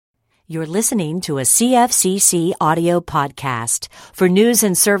You're listening to a CFCC audio podcast. For news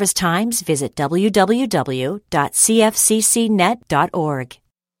and service times, visit www.cfccnet.org.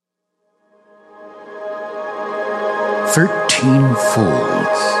 13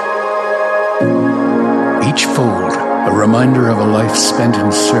 folds. Each fold a reminder of a life spent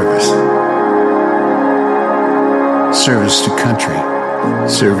in service. Service to country,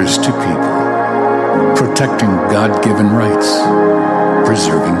 service to people, protecting God-given rights,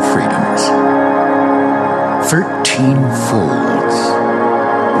 preserving freedoms. 13 folds.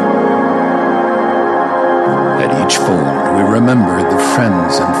 At each fold, we remember the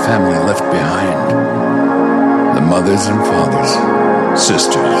friends and family left behind, the mothers and fathers,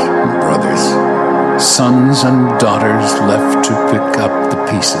 sisters and brothers, sons and daughters left to pick up the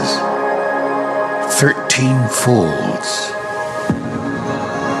pieces. 13 folds.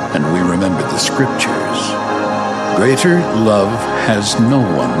 And we remember the scriptures. Greater love has no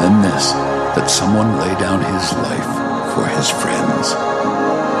one than this, that someone lay down his life for his friends.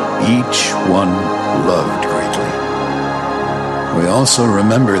 Each one loved greatly. We also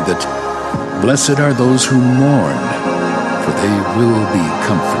remember that blessed are those who mourn, for they will be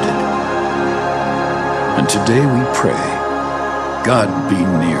comforted. And today we pray, God be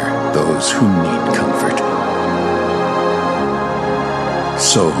near those who need comfort.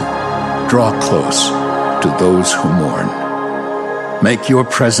 So, draw close to those who mourn. Make your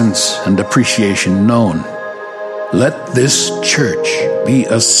presence and appreciation known. Let this church be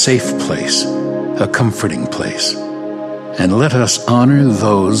a safe place, a comforting place. And let us honor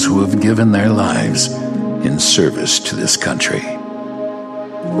those who have given their lives in service to this country.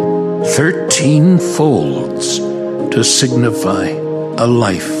 13 folds to signify a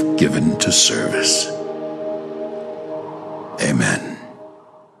life given to service. Amen.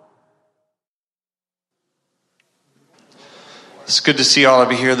 It's good to see all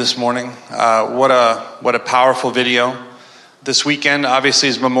of you here this morning. What a powerful video. This weekend obviously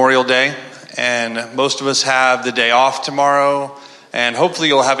is Memorial Day, and most of us have the day off tomorrow, and hopefully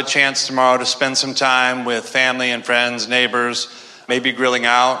you'll have a chance tomorrow to spend some time with family and friends, neighbors, maybe grilling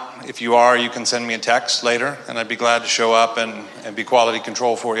out. If you are, you can send me a text later, and I'd be glad to show up and be quality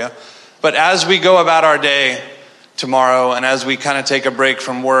control for you. But as we go about our day tomorrow, and as we kind of take a break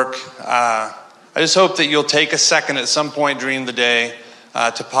from work, I just hope that you'll take a second at some point during the day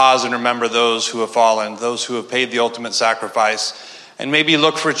to pause and remember those who have fallen, those who have paid the ultimate sacrifice, and maybe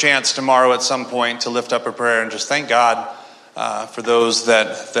look for a chance tomorrow at some point to lift up a prayer and just thank God for those that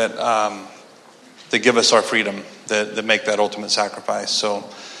give us our freedom, that make that ultimate sacrifice. So,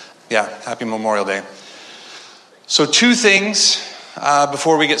 yeah, happy Memorial Day. So 2 things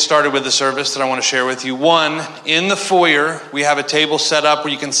before we get started with the service that I want to share with you. One, in the foyer, we have a table set up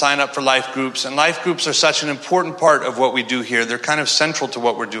where you can sign up for life groups. And life groups are such an important part of what we do here. They're kind of central to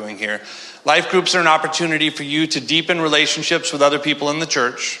what we're doing here. Life groups are an opportunity for you to deepen relationships with other people in the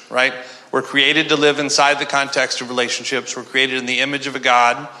church, right? We're created to live inside the context of relationships. We're created in the image of a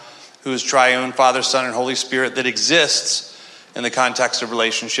God who is triune, Father, Son, and Holy Spirit, that exists in the context of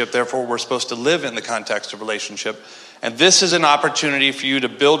relationship. Therefore, we're supposed to live in the context of relationship. And this is an opportunity for you to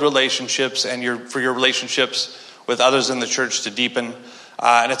build relationships and for your relationships with others in the church to deepen.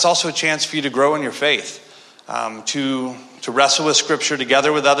 And it's also a chance for you to grow in your faith, to wrestle with Scripture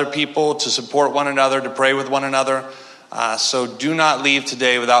together with other people, to support one another, to pray with one another. So do not leave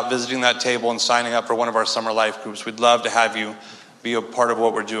today without visiting that table and signing up for one of our summer life groups. We'd love to have you be a part of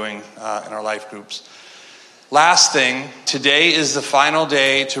what we're doing in our life groups. Last thing, today is the final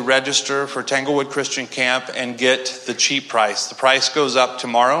day to register for Tanglewood Christian Camp and get the cheap price. The price goes up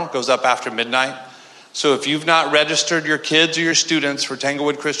tomorrow, goes up after midnight. So if you've not registered your kids or your students for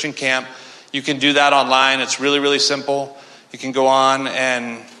Tanglewood Christian Camp, you can do that online. It's really, really simple. You can go on,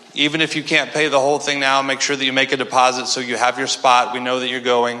 and even if you can't pay the whole thing now, make sure that you make a deposit so you have your spot. We know that you're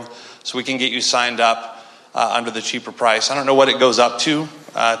going, so we can get you signed up under the cheaper price. I don't know what it goes up to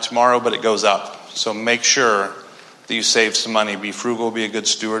tomorrow, but it goes up. So make sure that you save some money. Be frugal, be a good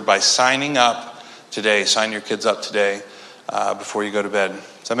steward by signing up today. Sign your kids up today before you go to bed.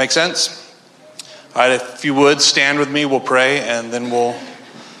 Does that make sense? All right, if you would, stand with me. We'll pray, and then we'll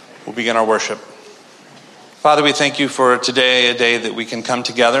begin our worship. Father, we thank you for today, a day that we can come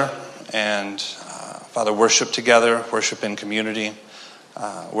together and, Father, worship together, worship in community,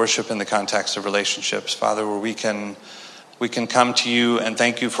 worship in the context of relationships. Father, where we can come to you and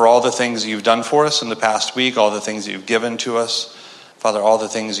thank you for all the things that you've done for us in the past week, all the things that you've given to us. Father, all the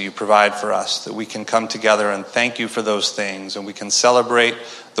things that you provide for us, that we can come together and thank you for those things, and we can celebrate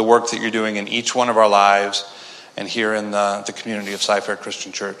the work that you're doing in each one of our lives and here in the community of Cy-Fair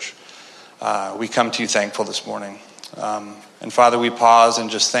Christian Church. We come to you thankful this morning. And Father, we pause and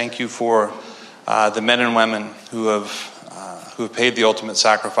just thank you for the men and women who have paid the ultimate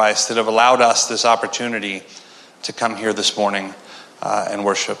sacrifice, that have allowed us this opportunity to come here this morning and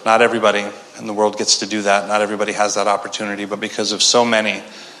worship. Not everybody in the world gets to do that. Not everybody has that opportunity, but because of so many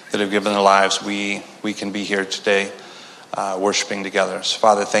that have given their lives, we can be here today worshiping together. So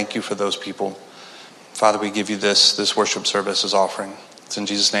Father, thank you for those people. Father, we give you this worship service as offering. It's in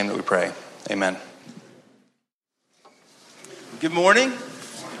Jesus' name that we pray. Amen. Good morning.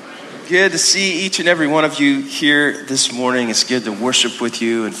 Good to see each and every one of you here this morning. It's good to worship with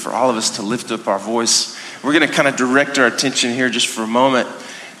you and for all of us to lift up our voice. We're going to kind of direct our attention here just for a moment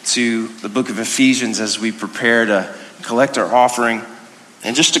to the book of Ephesians as we prepare to collect our offering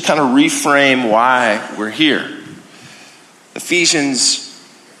and just to kind of reframe why we're here. Ephesians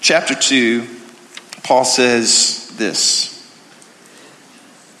chapter 2, Paul says this: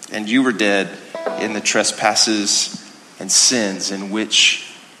 "And you were dead in the trespasses and sins in which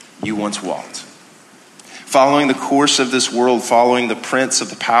you once walked, following the course of this world, following the prince of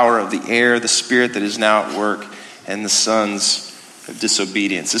the power of the air, the spirit that is now at work, and the sons of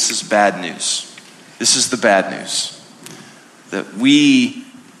disobedience." This is bad news. This is the bad news. That we,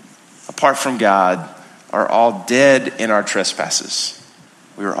 apart from God, are all dead in our trespasses.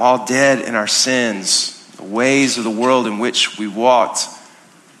 We are all dead in our sins, the ways of the world in which we walked.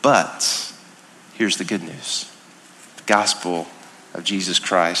 But here's the good news. The gospel of Jesus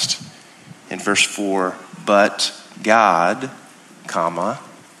Christ. In verse 4, "But God,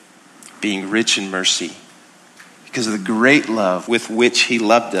 being rich in mercy, because of the great love with which he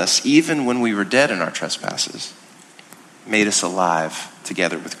loved us, even when we were dead in our trespasses, made us alive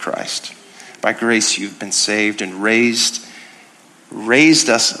together with Christ. By grace you've been saved, and raised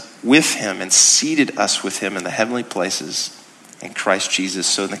us with him and seated us with him in the heavenly places in Christ Jesus,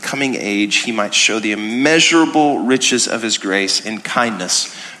 so in the coming age he might show the immeasurable riches of his grace and kindness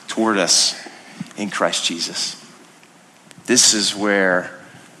toward us in Christ Jesus." This is where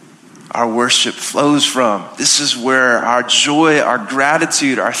our worship flows from. This is where our joy, our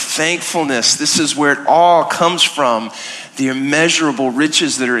gratitude, our thankfulness, this is where it all comes from. The immeasurable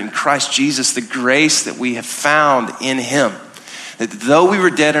riches that are in Christ Jesus, the grace that we have found in him. That though we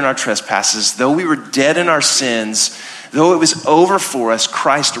were dead in our trespasses, though we were dead in our sins, though it was over for us,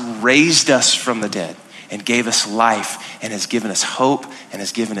 Christ raised us from the dead and gave us life and has given us hope and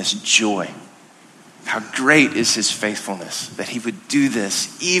has given us joy. How great is his faithfulness that he would do this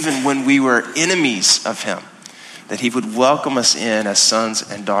even when we were enemies of him, that he would welcome us in as sons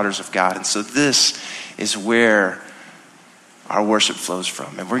and daughters of God. And so this is where our worship flows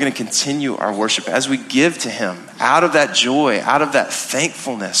from. And we're going to continue our worship as we give to him out of that joy, out of that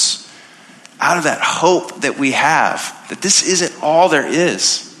thankfulness, out of that hope that we have, that this isn't all there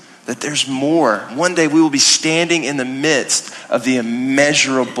is, that there's more. One day we will be standing in the midst of the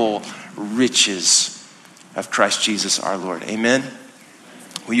immeasurable riches of Christ Jesus our Lord. Amen?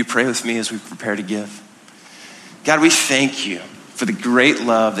 Will you pray with me as we prepare to give? God, we thank you for the great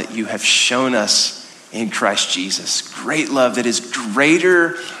love that you have shown us in Christ Jesus. Great love that is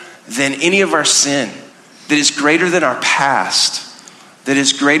greater than any of our sin, that is greater than our past, that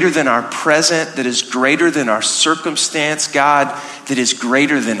is greater than our present, that is greater than our circumstance, God, that is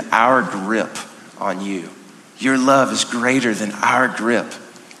greater than our grip on you. Your love is greater than our grip.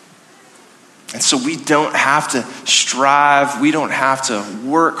 And so we don't have to strive, we don't have to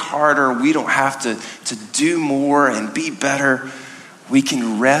work harder, we don't have to do more and be better. We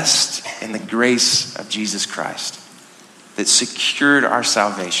can rest in the grace of Jesus Christ that secured our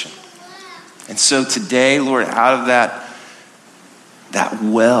salvation. And so today, Lord, out of that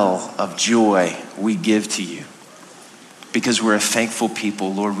well of joy, we give to you. Because we're a thankful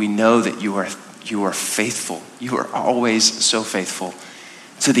people, Lord, we know that you are faithful. You are always so faithful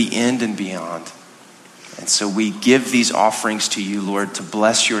to the end and beyond. And so we give these offerings to you, Lord, to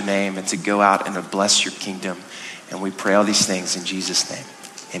bless your name and to go out and to bless your kingdom. And we pray all these things in Jesus' name.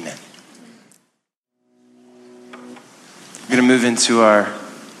 Amen. We're going to move into our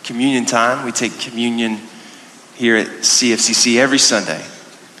communion time. We take communion here at CFCC every Sunday.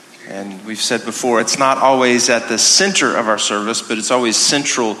 And we've said before, it's not always at the center of our service, but it's always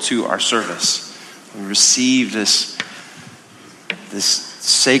central to our service. We receive this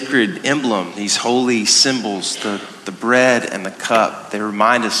sacred emblem, these holy symbols, the bread and the cup. They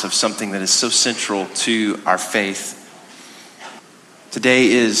remind us of something that is so central to our faith. Today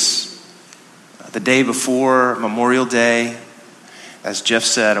is the day before Memorial Day. As Jeff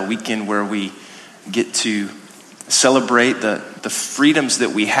said, a weekend where we get to celebrate the freedoms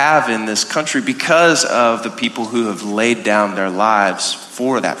that we have in this country because of the people who have laid down their lives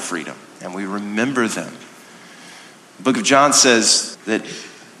for that freedom. And we remember them. The book of John says that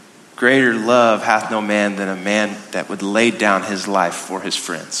greater love hath no man than a man that would lay down his life for his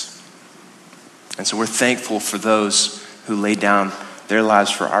friends. And so we're thankful for those who lay down their lives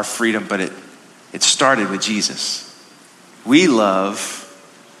for our freedom, but it started with Jesus. We love,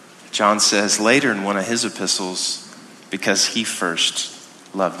 John says later in one of his epistles, because he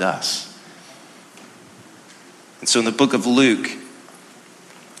first loved us. And so in the book of Luke,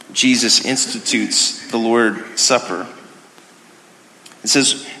 Jesus institutes the Lord's Supper. It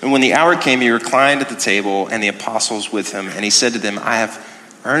says, and when the hour came, he reclined at the table and the apostles with him. And he said to them, I have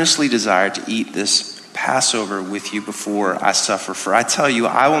earnestly desired to eat this Passover with you before I suffer. For I tell you,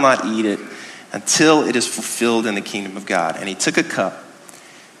 I will not eat it until it is fulfilled in the kingdom of God. And he took a cup.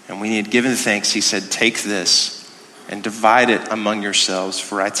 And when he had given thanks, he said, take this and divide it among yourselves.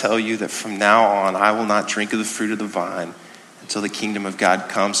 For I tell you that from now on, I will not drink of the fruit of the vine until the kingdom of God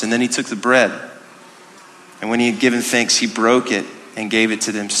comes. And then he took the bread. And when he had given thanks, he broke it and gave it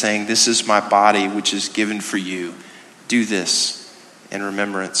to them, saying, this is my body, which is given for you. Do this in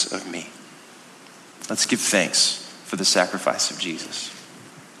remembrance of me. Let's give thanks for the sacrifice of Jesus.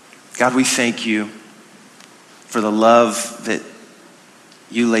 God, we thank you for the love that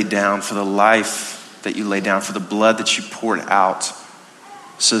you laid down, for the life that you laid down, for the blood that you poured out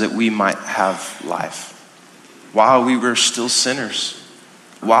so that we might have life. While we were still sinners,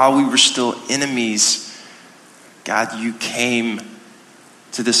 while we were still enemies, God, you came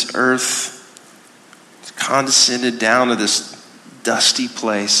to this earth, condescended down to this dusty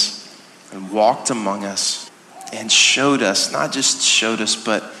place and walked among us and showed us, not just showed us,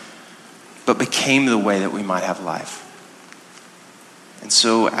 but became the way that we might have life. And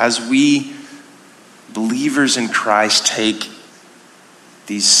so as we, believers in Christ, take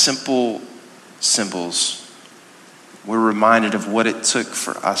these simple symbols, we're reminded of what it took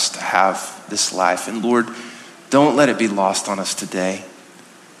for us to have this life. And Lord, don't let it be lost on us today.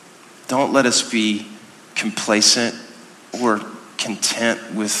 Don't let us be complacent or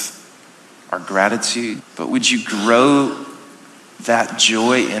content with our gratitude, but would you grow that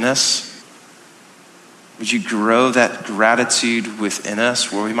joy in us? Would you grow that gratitude within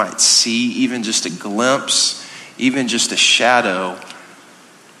us where we might see even just a glimpse, even just a shadow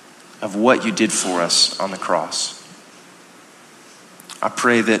of what you did for us on the cross? I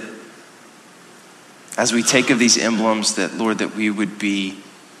pray that as we take of these emblems, that Lord, that we would be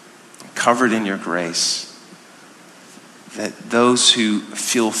covered in your grace, that those who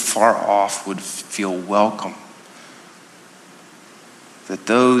feel far off would feel welcome, that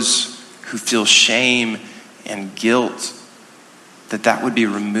those who feel shame and guilt, that would be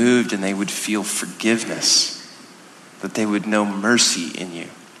removed and they would feel forgiveness, that they would know mercy in you,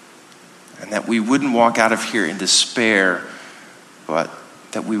 and that we wouldn't walk out of here in despair, but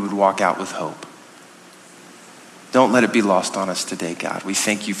that we would walk out with hope. Don't let it be lost on us today, God. We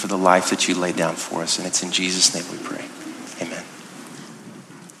thank you for the life that you laid down for us, and it's in Jesus' name we pray. Amen.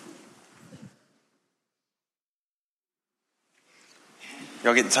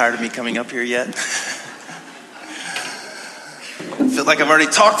 Y'all getting tired of me coming up here yet? I feel like I've already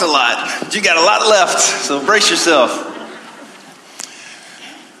talked a lot. You got a lot left, so brace yourself.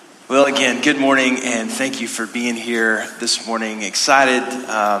 Well, again, good morning, and thank you for being here this morning. Excited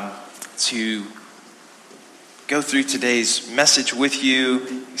to go through today's message with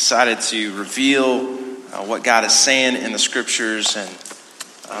you. Excited to reveal what God is saying in the scriptures, and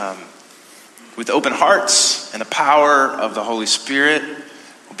with open hearts and the power of the Holy Spirit,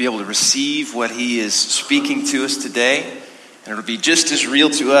 we'll be able to receive what he is speaking to us today, and it'll be just as real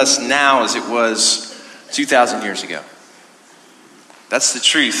to us now as it was 2,000 years ago. That's the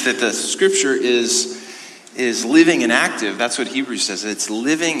truth, that the scripture is living and active. That's what Hebrews says. It's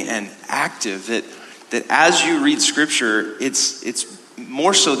living and active. That as you read scripture, it's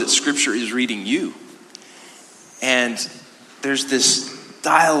more so that scripture is reading you. And there's this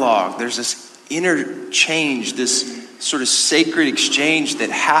dialogue, there's this interchange, this sort of sacred exchange that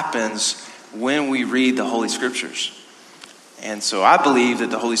happens when we read the Holy Scriptures. And so I believe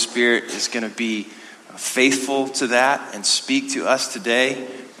that the Holy Spirit is going to be faithful to that and speak to us today,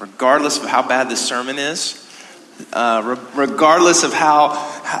 regardless of how bad this sermon is, regardless of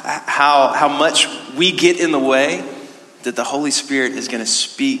how much we get in the way, that the Holy Spirit is going to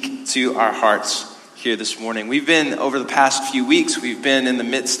speak to our hearts here this morning. We've been, over the past few weeks, we've been in the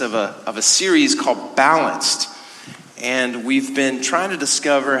midst of a series called Balanced, and we've been trying to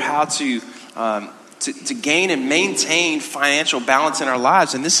discover how to gain and maintain financial balance in our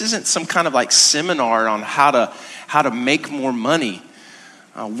lives. And this isn't some kind of like seminar on how to make more money.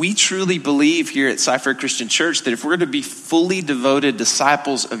 We truly believe here at Cypher Christian Church that if we're to be fully devoted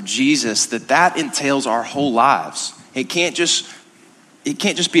disciples of Jesus, that entails our whole lives. It can't just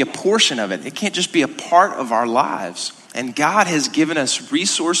be a portion of it. It can't just be a part of our lives. And God has given us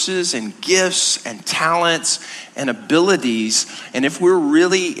resources and gifts and talents and abilities. And if we're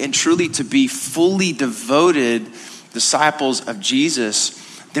really and truly to be fully devoted disciples of Jesus,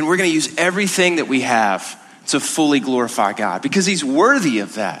 then we're going to use everything that we have to fully glorify God because he's worthy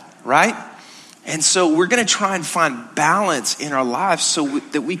of that, right? And so we're going to try and find balance in our lives so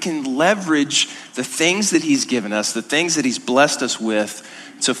that we can leverage the things that he's given us, the things that he's blessed us with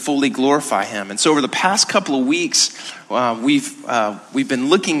to fully glorify him. And so over the past couple of weeks, we've been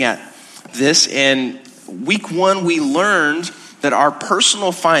looking at this. And week 1, we learned that our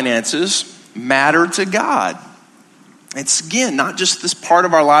personal finances matter to God. It's, again, not just this part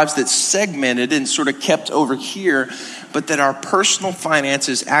of our lives that's segmented and sort of kept over here, but that our personal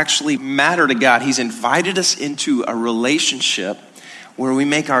finances actually matter to God. He's invited us into a relationship where we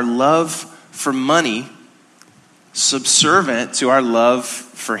make our love for money subservient to our love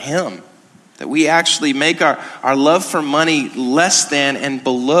for him. That we actually make our love for money less than and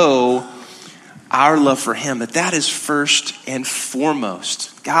below our love for him. That is first and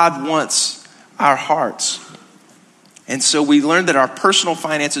foremost. God wants our hearts. And so we learned that our personal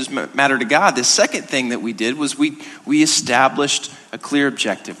finances matter to God. The second thing that we did was we established a clear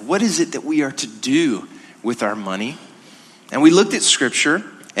objective. What is it that we are to do with our money? And we looked at scripture,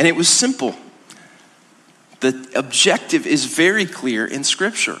 and it was simple. The objective is very clear in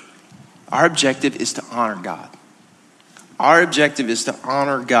scripture. Our objective is to honor God. Our objective is to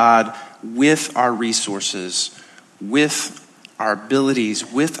honor God with our resources, with our abilities,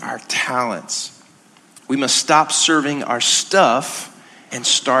 with our talents. We must stop serving our stuff and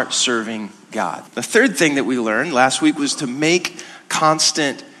start serving God. The third thing that we learned last week was to make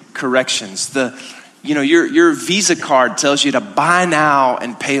constant corrections. Your Visa card tells you to buy now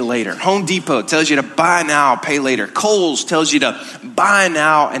and pay later. Home Depot tells you to buy now, pay later. Kohl's tells you to buy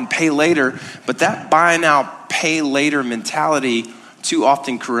now and pay later. But that buy now, pay later mentality too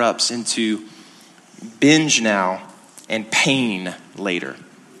often corrupts into binge now and pain later.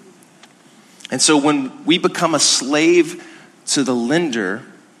 And so when we become a slave to the lender,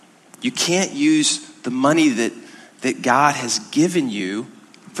 you can't use the money that God has given you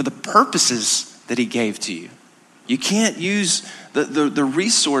for the purposes that he gave to you. You can't use the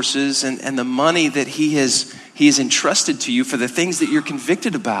resources and the money that he has entrusted to you for the things that you're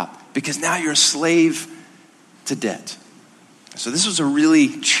convicted about, because now you're a slave to debt. So this was a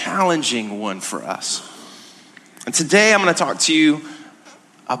really challenging one for us. And today I'm going to talk to you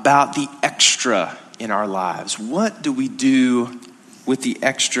about the extra in our lives. What do we do with the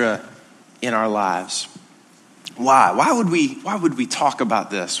extra in our lives? Why? Why would we talk about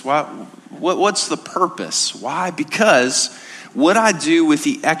this? What's the purpose? Why? Because what I do with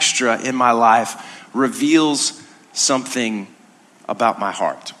the extra in my life reveals something about my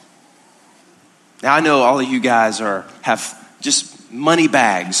heart. Now I know all of you guys have just money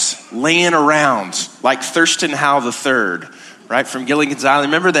bags laying around like Thurston Howell III. Right, from Gilligan's Island.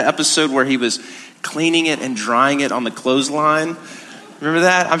 Remember the episode where he was cleaning it and drying it on the clothesline? Remember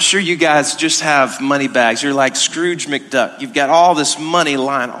that? I'm sure you guys just have money bags. You're like Scrooge McDuck. You've got all this money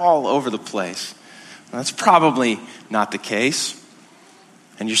lying all over the place. Well, that's probably not the case.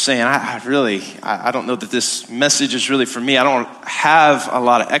 And you're saying, I don't know that this message is really for me. I don't have a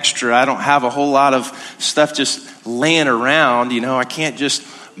lot of extra. I don't have a whole lot of stuff just laying around. I can't just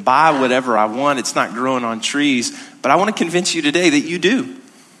buy whatever I want. It's not growing on trees. But I want to convince you today that you do.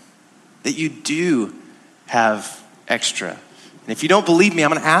 That you do have extra. And if you don't believe me, I'm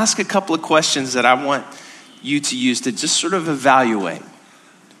going to ask a couple of questions that I want you to use to just sort of evaluate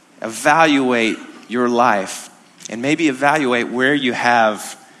your life and maybe evaluate where you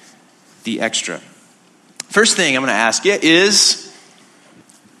have the extra. First thing I'm going to ask you is,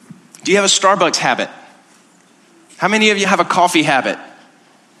 do you have a Starbucks habit? How many of you have a coffee habit?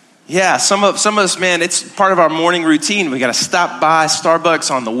 Yeah, some of us, man, it's part of our morning routine. We got to stop by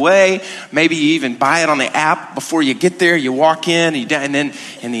Starbucks on the way. Maybe you even buy it on the app before you get there. You walk in, and then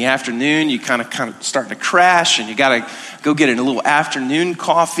in the afternoon, you kind of starting to crash, and you got to go get a little afternoon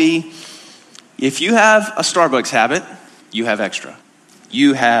coffee. If you have a Starbucks habit, you have extra.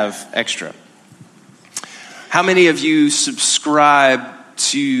 You have extra. How many of you subscribe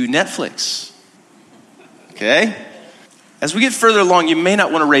to Netflix? Okay. As we get further along, you may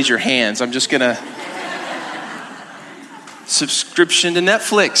not want to raise your hands. I'm just going to... Subscription to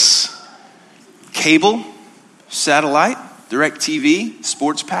Netflix. Cable, satellite, DirecTV,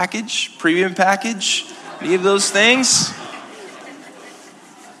 sports package, premium package. Any of those things?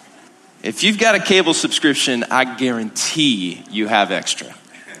 If you've got a cable subscription, I guarantee you have extra.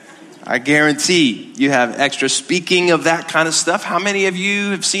 I guarantee you have extra. Speaking of that kind of stuff, how many of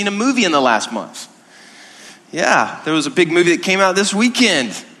you have seen a movie in the last month? Yeah, there was a big movie that came out this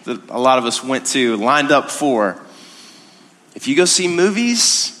weekend that a lot of us went to, lined up for. If you go see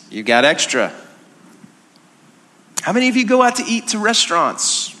movies, you got extra. How many of you go out to eat to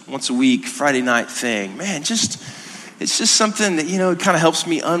restaurants once a week, Friday night thing? Man, it's just something that, it kind of helps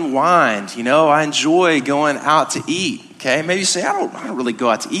me unwind. I enjoy going out to eat. Okay, maybe you say, I don't really go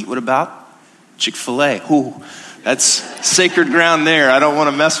out to eat. What about Chick-fil-A? Ooh, that's sacred ground there. I don't want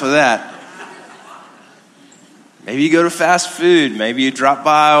to mess with that. Maybe you go to fast food. Maybe you drop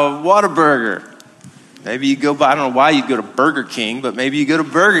by a Whataburger. Maybe you go by, I don't know why you go to Burger King, but maybe you go to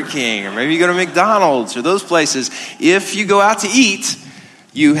Burger King, or maybe you go to McDonald's or those places. If you go out to eat,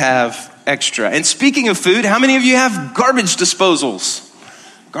 you have extra. And speaking of food, how many of you have garbage disposals?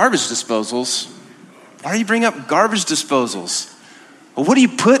 Garbage disposals? Why do you bring up garbage disposals? Well, what do you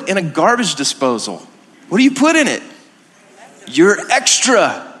put in a garbage disposal? What do you put in it? Your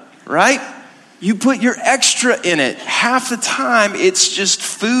extra, right? You put your extra in it. Half the time, it's just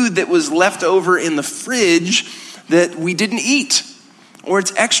food that was left over in the fridge that we didn't eat. Or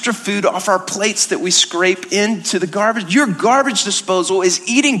it's extra food off our plates that we scrape into the garbage. Your garbage disposal is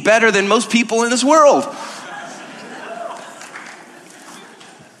eating better than most people in this world.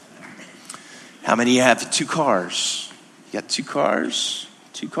 How many of you have 2 cars? You got 2 cars?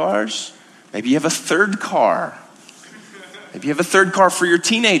 2 cars? Maybe you have a third car. Maybe you have a third car for your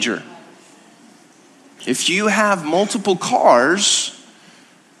teenager. If you have multiple cars,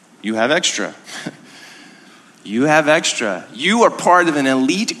 you have extra. You have extra. You are part of an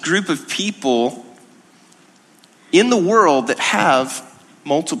elite group of people in the world that have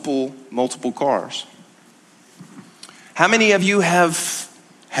multiple cars. How many of you have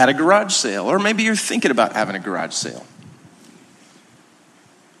had a garage sale? Or maybe you're thinking about having a garage sale.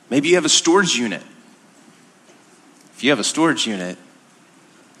 Maybe you have a storage unit. If you have a storage unit,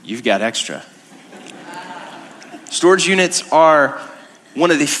 you've got extra. Storage units are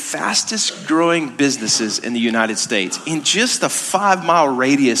one of the fastest growing businesses in the United States. In just a 5-mile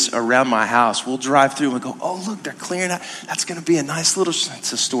radius around my house, we'll drive through and go, oh, look, they're clearing out. That's going to be a nice little,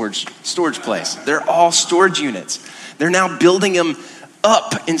 it's a storage place. They're all storage units. They're now building them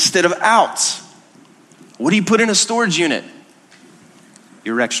up instead of out. What do you put in a storage unit?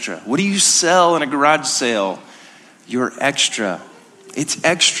 Your extra. What do you sell in a garage sale? Your extra. It's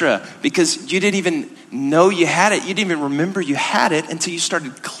extra because you didn't even know you had it. You didn't even remember you had it until you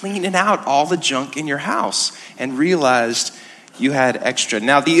started cleaning out all the junk in your house and realized you had extra.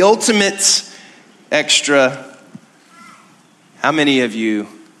 Now, the ultimate extra, how many of you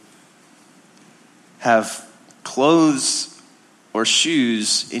have clothes or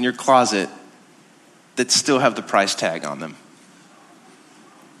shoes in your closet that still have the price tag on them?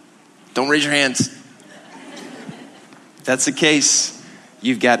 Don't raise your hands. If that's the case,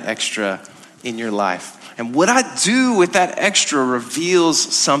 you've got extra in your life. And what I do with that extra reveals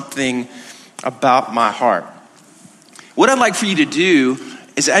something about my heart. What I'd like for you to do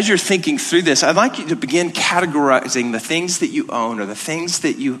is, as you're thinking through this, I'd like you to begin categorizing the things that you own or the things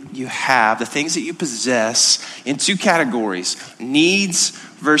that you have, the things that you possess, in 2 categories: needs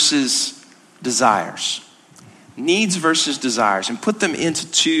versus desires. Needs versus desires, and put them into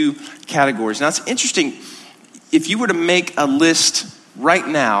 2 categories. Now, it's interesting. If you were to make a list right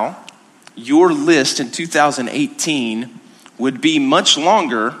now, your list in 2018 would be much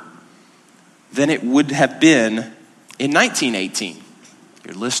longer than it would have been in 1918.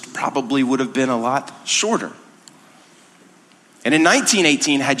 Your list probably would have been a lot shorter. And in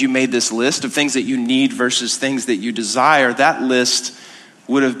 1918, had you made this list of things that you need versus things that you desire, that list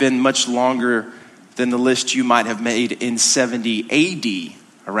would have been much longer than the list you might have made in 70 AD,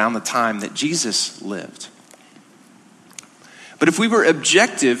 around the time that Jesus lived. But if we were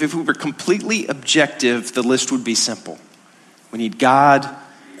objective, if we were completely objective, the list would be simple. We need God,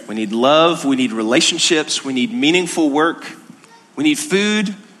 we need love, we need relationships, we need meaningful work, we need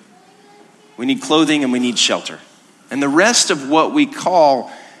food, we need clothing, and we need shelter. And the rest of what we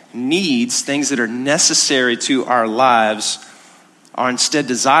call needs, things that are necessary to our lives, are instead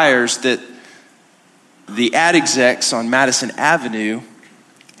desires that the ad execs on Madison Avenue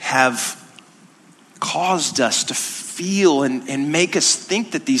have caused us to feel and make us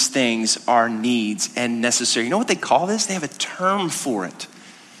think that these things are needs and necessary. You know what they call this? They have a term for it.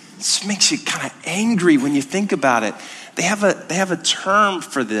 This makes you kind of angry when you think about it. They have a term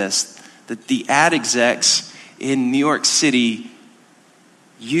for this that the ad execs in New York City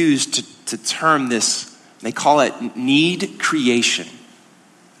use to term this. They call it need creation.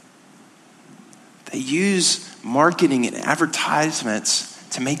 They use marketing and advertisements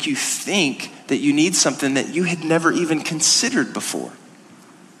to make you think that you need something that you had never even considered before.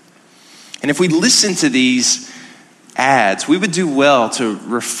 And if we listen to these ads, we would do well to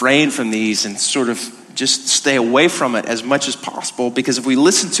refrain from these and sort of just stay away from it as much as possible, because if we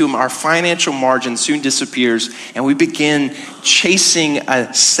listen to them, our financial margin soon disappears and we begin chasing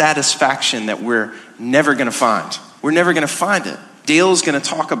a satisfaction that we're never going to find. We're never going to find it. Dale's going to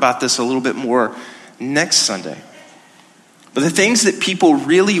talk about this a little bit more next Sunday. But the things that people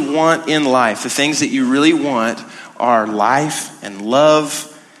really want in life, the things that you really want, are life and love,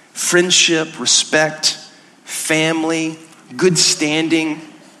 friendship, respect, family, good standing,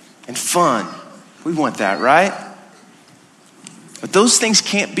 and fun. We want that, right? But those things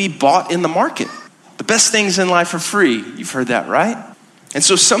can't be bought in the market. The best things in life are free. You've heard that, right? And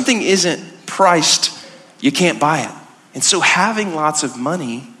so something isn't priced, you can't buy it. And so having lots of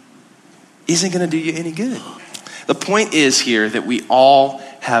money isn't going to do you any good. The point is here that we all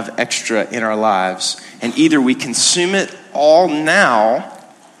have extra in our lives, and either we consume it all now,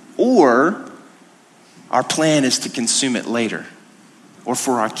 or our plan is to consume it later, or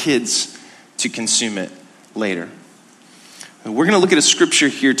for our kids to consume it later. And we're going to look at a scripture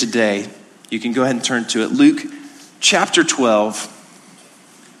here today. You can go ahead and turn to it. Luke chapter 12.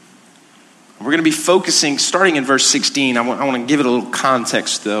 We're going to be focusing, starting in verse 16. I want to give it a little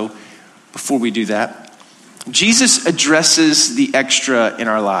context, though, before we do that. Jesus addresses the extra in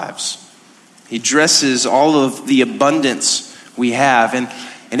our lives. He addresses all of the abundance we have. And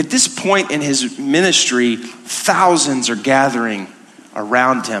at this point in his ministry, thousands are gathering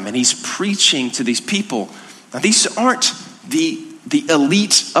around him, and he's preaching to these people. Now, these aren't the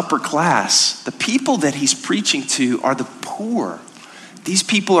elite upper class. The people that he's preaching to are the poor. These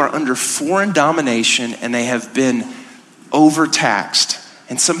people are under foreign domination, and they have been overtaxed,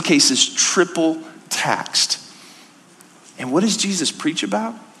 in some cases triple taxed. And what does Jesus preach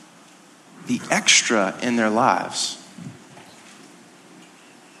about? The extra in their lives.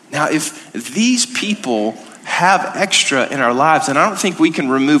 Now, if these people have extra in our lives, and I don't think we can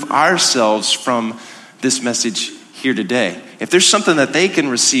remove ourselves from this message here today. If there's something that they can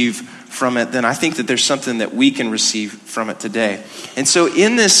receive from it, then I think that there's something that we can receive from it today. And so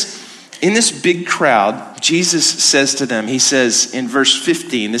in this big crowd, Jesus says to them, he says in verse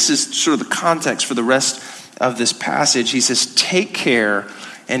 15, this is sort of the context for the rest of this passage. He says, take care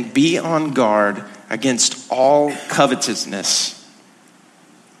and be on guard against all covetousness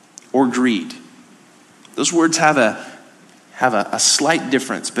or greed. Those words have a slight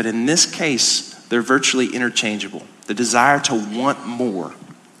difference, but in this case, they're virtually interchangeable. The desire to want more.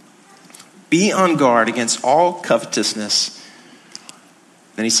 Be on guard against all covetousness.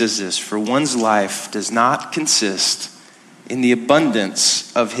 Then he says this, for one's life does not consist in the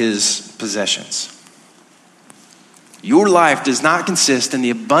abundance of his possessions. Your life does not consist in the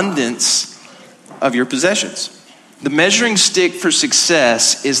abundance of your possessions. The measuring stick for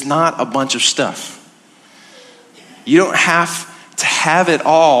success is not a bunch of stuff. You don't have to have it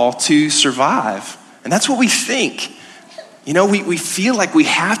all to survive. And that's what we think. You know, we feel like we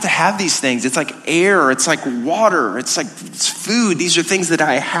have to have these things. It's like air, it's like water, it's food. These are things that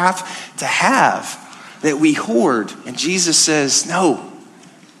I have to have, that we hoard. And Jesus says, no,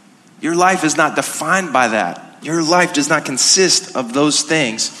 your life is not defined by that. Your life does not consist of those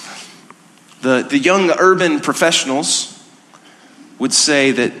things. The young urban professionals would say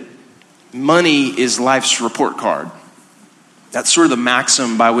that money is life's report card. That's sort of the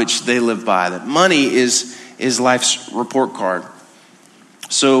maxim by which they live by, that money is life's report card.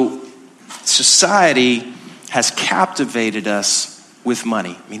 So society has captivated us with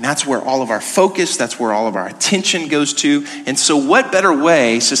money. I mean, that's where all of our focus, that's where all of our attention goes to. And so what better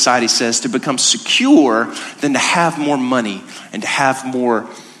way, society says, to become secure than to have more money and to have more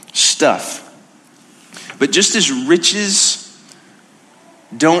stuff? But just as riches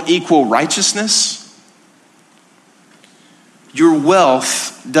don't equal righteousness, your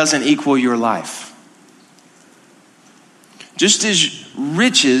wealth doesn't equal your life. Just as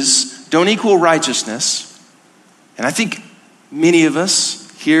riches don't equal righteousness, and I think many of us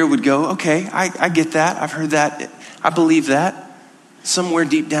here would go, okay, I get that. I've heard that. I believe that somewhere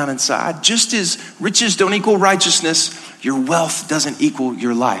deep down inside. Just as riches don't equal righteousness, your wealth doesn't equal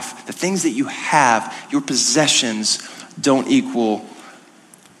your life. The things that you have, your possessions, don't equal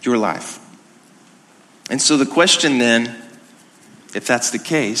your life. And so the question then, if that's the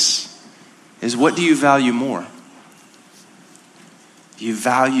case, is what do you value more? Do you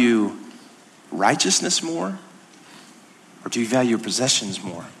value righteousness more? Or do you value your possessions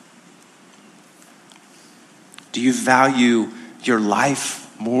more? Do you value your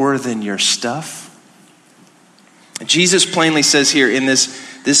life more than your stuff? Jesus plainly says here in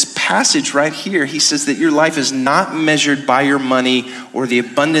this passage right here, he says that your life is not measured by your money or the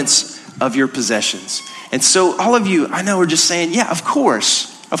abundance of your possessions. And so all of you, I know, are just saying, yeah, of course.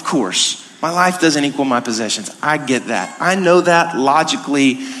 My life doesn't equal my possessions. I get that. I know that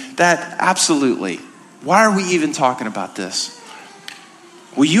logically, that absolutely. Why are we even talking about this?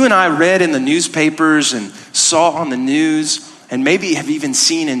 Well, you and I read in the newspapers and saw on the news and maybe have even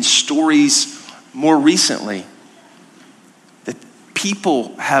seen in stories more recently that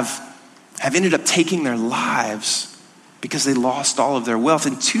people have ended up taking their lives because they lost all of their wealth.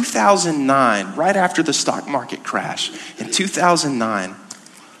 In 2009, right after the stock market crash, in 2009,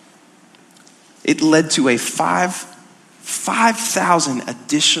 it led to a 5,000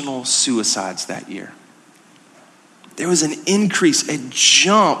 additional suicides that year. There was an increase, a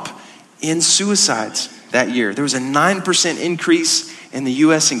jump in suicides that year. There was a 9% increase in the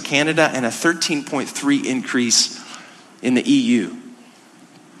US and Canada and a 13.3% increase in the EU.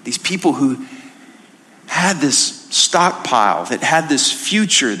 These people who had this stockpile, that had this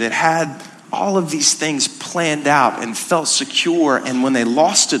future, that had all of these things planned out and felt secure, and when they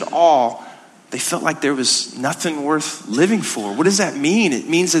lost it all, they felt like there was nothing worth living for. What does that mean? It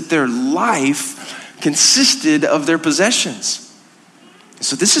means that their life consisted of their possessions.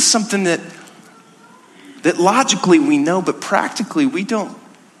 So this is something that logically we know, but practically we don't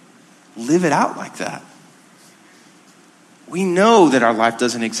live it out like that. We know that our life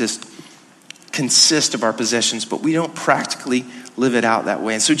doesn't consist of our possessions, but we don't practically live it out that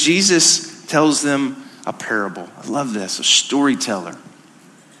way. And so Jesus tells them a parable. I love this, a storyteller.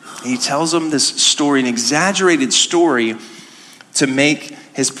 And he tells them this story, an exaggerated story, to make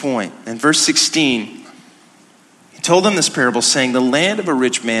his point. In verse 16, he told them this parable, saying, the land of a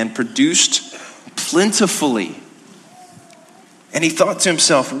rich man produced plentifully. And he thought to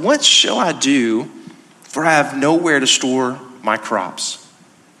himself, what shall I do, for I have nowhere to store my crops?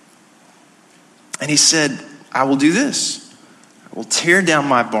 And he said, I will do this. I will tear down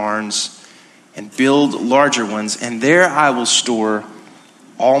my barns and build larger ones, and there I will store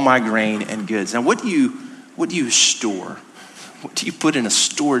all my grain and goods. Now, what do you store? What do you put in a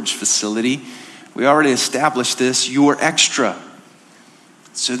storage facility? We already established this, your extra.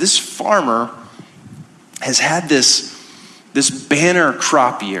 So this farmer has had this banner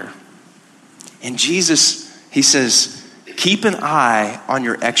crop year. And Jesus, he says, keep an eye on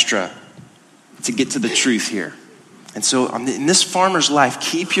your extra to get to the truth here. And so in this farmer's life,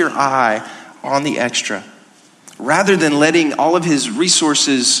 keep your eye on the extra. Rather than letting all of his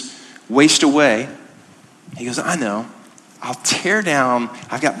resources waste away, he goes, I know. I'll tear down.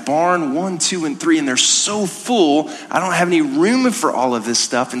 I've got barn 1, 2, and 3, and they're so full, I don't have any room for all of this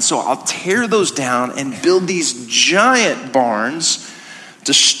stuff. And so I'll tear those down and build these giant barns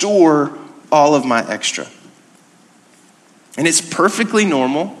to store all of my extra. And it's perfectly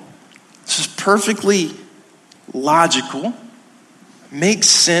normal. This is perfectly logical. Makes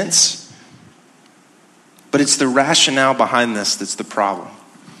sense. But it's the rationale behind this that's the problem.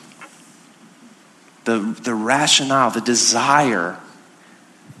 The rationale, the desire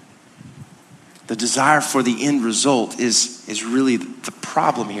for the end result is really the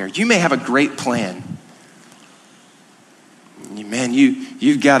problem here. You may have a great plan. Man,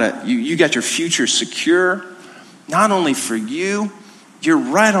 you got your future secure, not only for you, you're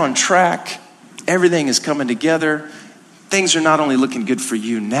right on track. Everything is coming together. Things are not only looking good for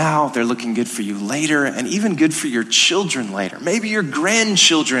you now, they're looking good for you later, and even good for your children later. Maybe your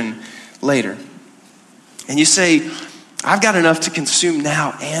grandchildren later. And you say, I've got enough to consume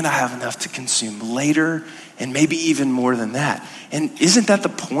now, and I have enough to consume later, and maybe even more than that. And isn't that the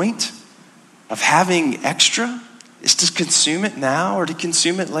point of having extra? Is to consume it now or to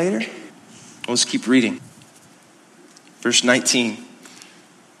consume it later? Let's keep reading. Verse 19.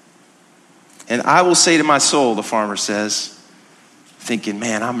 And I will say to my soul, the farmer says, thinking,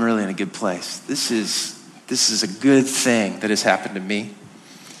 man, I'm really in a good place. This is a good thing that has happened to me.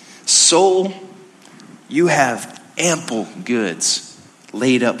 Soul, you have ample goods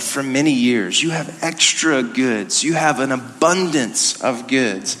laid up for many years. You have extra goods. You have an abundance of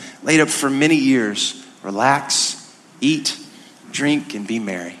goods laid up for many years. Relax, eat, drink, and be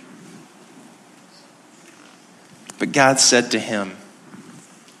merry. But God said to him,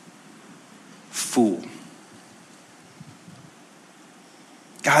 fool.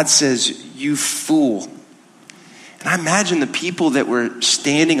 God says, you fool. And I imagine the people that were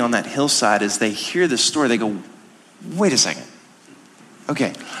standing on that hillside, as they hear this story, they go, wait a second.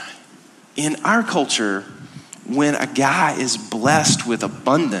 Okay, in our culture, when a guy is blessed with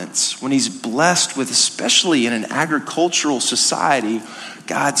abundance, when he's blessed with, especially in an agricultural society,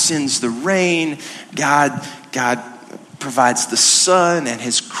 God sends the rain, God provides the sun and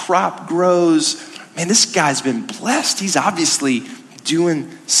his crop grows. Man, this guy's been blessed. He's obviously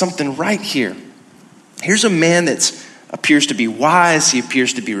doing something right here. Here's a man that appears to be wise. He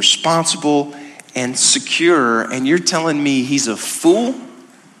appears to be responsible and secure. And you're telling me he's a fool?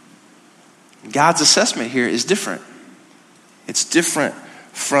 God's assessment here is different. It's different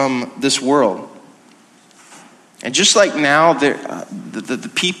from this world. And just like now,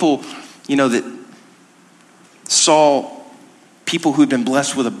 the people, that saw people who'd been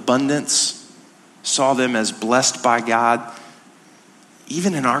blessed with abundance, saw them as blessed by God.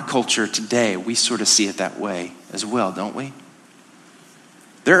 Even in our culture today, we sort of see it that way as well, don't we?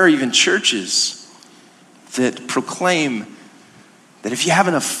 There are even churches that proclaim that if you have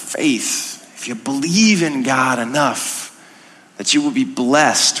enough faith, if you believe in God enough, that you will be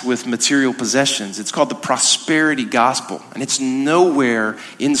blessed with material possessions. It's called the prosperity gospel, and it's nowhere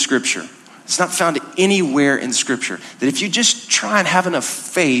in Scripture. It's not found anywhere in Scripture. That if you just try and have enough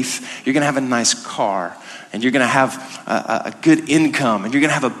faith, you're going to have a nice car, and you're going to have a good income, and you're going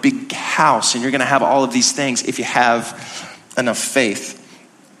to have a big house, and you're going to have all of these things if you have enough faith.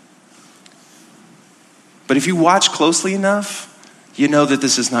 But if you watch closely enough, you know that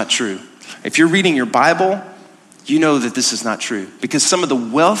this is not true. If you're reading your Bible, you know that this is not true. Because some of the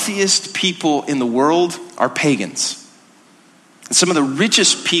wealthiest people in the world are pagans. And some of the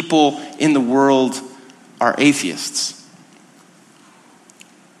richest people in the world are atheists.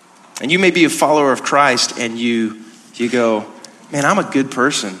 And you may be a follower of Christ and you go, man, I'm a good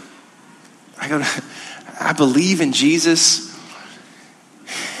person. I believe in Jesus,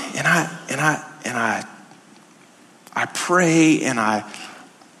 and I pray, and I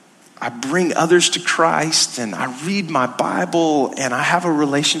bring others to Christ, and I read my Bible, and I have a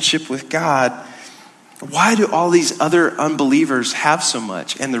relationship with God. Why do all these other unbelievers have so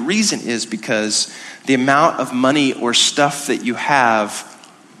much? And the reason is because the amount of money or stuff that you have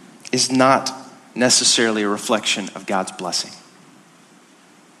is not necessarily a reflection of God's blessing.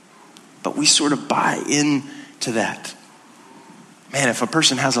 But we sort of buy into that. Man, if a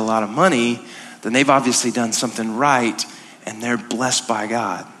person has a lot of money, then they've obviously done something right, and they're blessed by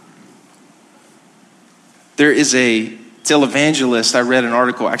God. There is a televangelist, I read an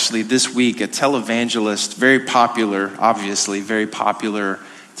article actually this week, a televangelist, very popular, obviously, very popular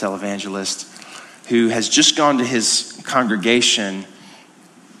televangelist, who has just gone to his congregation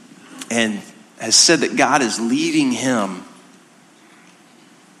and has said that God is leading him,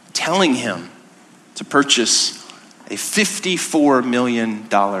 telling him to purchase a $54 million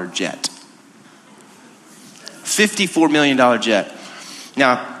jet. $54 million jet.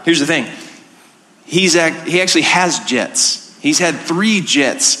 Now, here's the thing. He actually has jets. He's had 3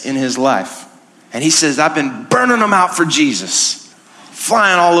 jets in his life. And he says, I've been burning them out for Jesus,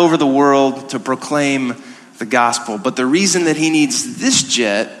 flying all over the world to proclaim the gospel. But the reason that he needs this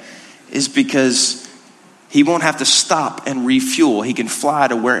jet is because he won't have to stop and refuel. He can fly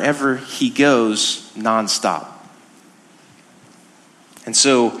to wherever he goes nonstop. And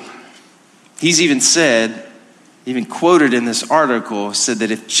so he's even quoted in this article, said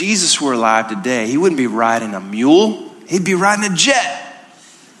that if Jesus were alive today, he wouldn't be riding a mule, he'd be riding a jet.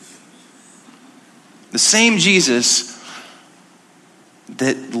 The same Jesus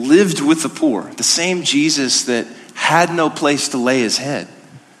that lived with the poor, the same Jesus that had no place to lay his head,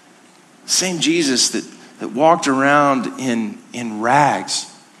 the same Jesus that walked around in rags.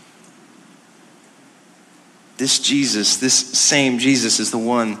 This same Jesus is the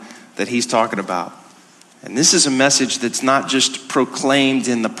one that he's talking about. And this is a message that's not just proclaimed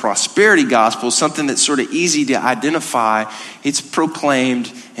in the prosperity gospel, something that's sort of easy to identify. It's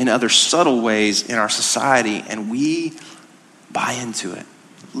proclaimed in other subtle ways in our society, and we buy into it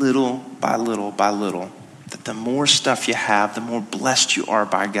little by little by little. That the more stuff you have, the more blessed you are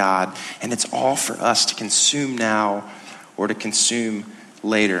by God, and it's all for us to consume now or to consume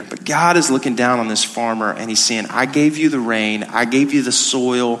later. But God is looking down on this farmer, and he's saying, I gave you the rain, I gave you the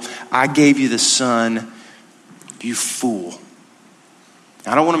soil, I gave you the sun. You fool.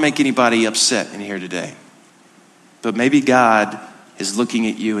 I don't want to make anybody upset in here today, but maybe God is looking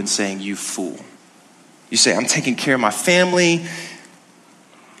at you and saying, you fool. You say, I'm taking care of my family.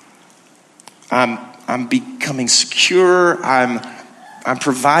 I'm becoming secure. I'm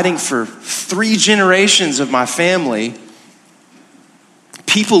providing for 3 generations of my family.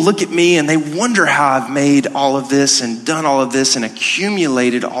 People look at me and they wonder how I've made all of this and done all of this and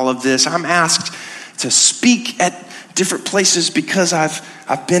accumulated all of this. I'm asked to speak at different places because I've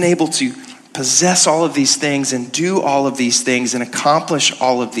been able to possess all of these things and do all of these things and accomplish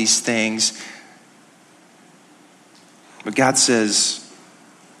all of these things. But God says,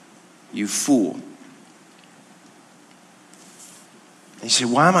 you fool. And you say,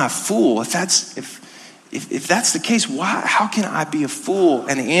 why am I a fool? If that's the case, how can I be a fool?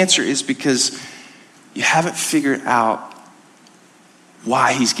 And the answer is because you haven't figured out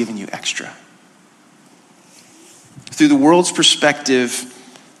why he's giving you extra. Through the world's perspective,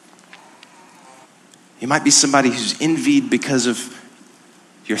 you might be somebody who's envied because of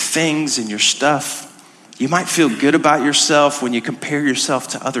your things and your stuff. You might feel good about yourself when you compare yourself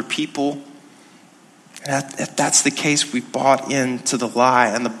to other people. And if that's the case, we've bought into the lie.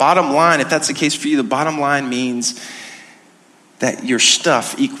 And the bottom line, if that's the case for you, the bottom line means that your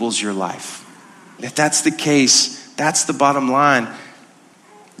stuff equals your life. If that's the case, that's the bottom line.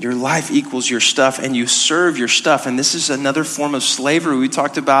 Your life equals your stuff, and you serve your stuff. And this is another form of slavery. We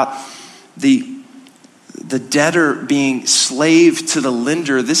talked about the debtor being slave to the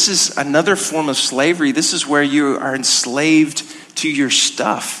lender. This is another form of slavery. This is where you are enslaved to your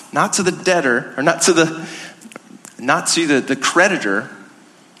stuff, not to the debtor, or not to the creditor,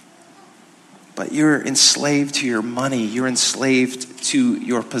 but you're enslaved to your money. You're enslaved to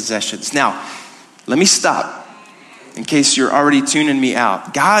your possessions. Now, let me stop in case you're already tuning me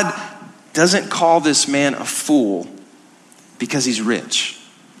out. God doesn't call this man a fool because he's rich.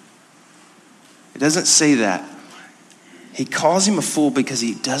 It doesn't say that. He calls him a fool because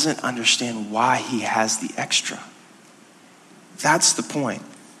he doesn't understand why he has the extra. That's the point.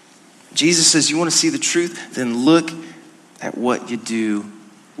 Jesus says, you want to see the truth? Then look at what you do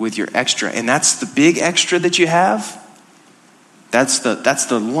with your extra. And that's the big extra that you have. That's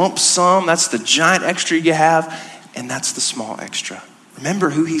the lump sum. That's the giant extra you have. And that's the small extra. Remember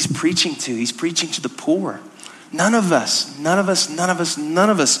who he's preaching to. He's preaching to the poor. None of us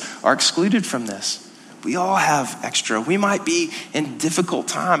are excluded from this. We all have extra. We might be in difficult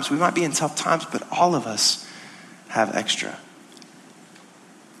times. We might be in tough times, but all of us have extra.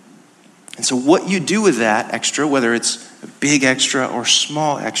 And so what you do with that extra, whether it's a big extra or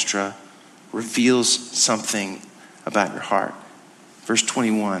small extra, reveals something about your heart. Verse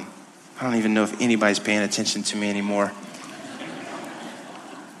 21. I don't even know if anybody's paying attention to me anymore.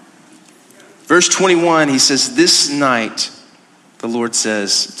 Verse 21, he says, this night, the Lord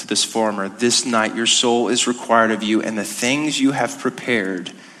says to this farmer, this night your soul is required of you, and the things you have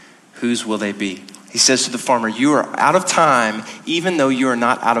prepared, whose will they be? He says to the farmer, you are out of time, even though you are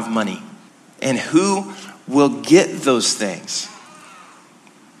not out of money. And who will get those things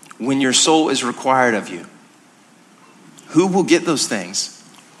when your soul is required of you? Who will get those things?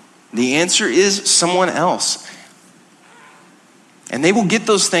 The answer is someone else. And they will get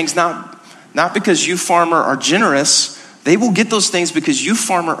those things not because you, farmer, are generous. They will get those things because you,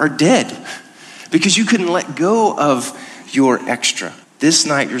 farmer, are dead. Because you couldn't let go of your extra. This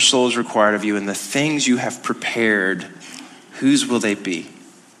night your soul is required of you, and the things you have prepared, whose will they be?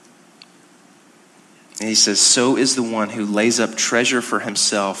 And he says, so is the one who lays up treasure for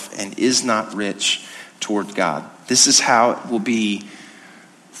himself and is not rich toward God. This is how it will be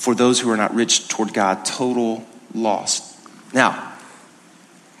for those who are not rich toward God, total loss. Now,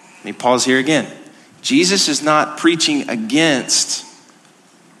 let me pause here again. Jesus is not preaching against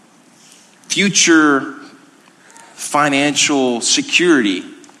future financial security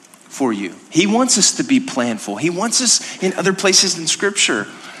for you. He wants us to be planful. He wants us in other places in Scripture.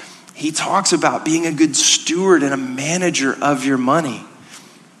 He talks about being a good steward and a manager of your money.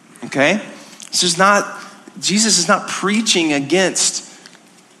 Okay? Jesus is not preaching against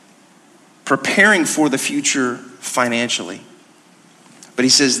preparing for the future financially. But he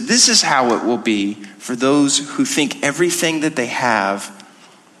says this is how it will be for those who think everything that they have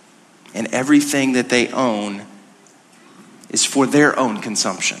and everything that they own is for their own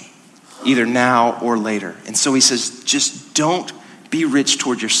consumption, either now or later. And so he says, just don't be rich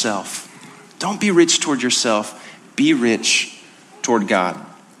toward yourself. Don't be rich toward yourself. Be rich toward God.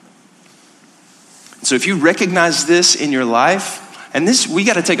 So if you recognize this in your life, and this, we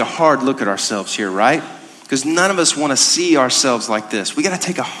got to take a hard look at ourselves here, right? Because none of us want to see ourselves like this. We got to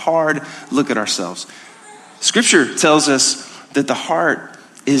take a hard look at ourselves. Scripture tells us that the heart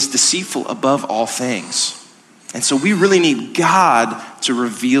is deceitful above all things. And so we really need God to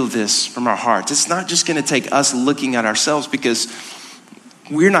reveal this from our hearts. It's not just going to take us looking at ourselves, because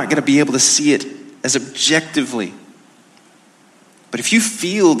we're not going to be able to see it as objectively. But if you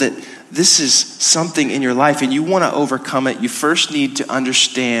feel that this is something in your life and you want to overcome it, you first need to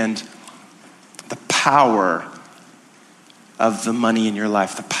understand the power of the money in your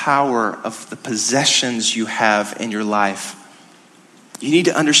life, the power of the possessions you have in your life. You need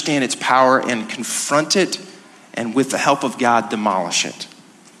to understand its power and confront it, and with the help of God, demolish it.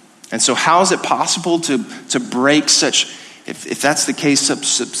 And so how is it possible to break such, if that's the case,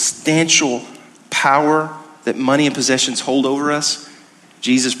 substantial power that money and possessions hold over us?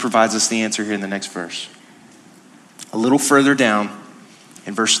 Jesus provides us the answer here in the next verse. A little further down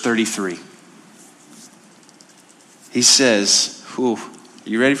in verse 33. He says, are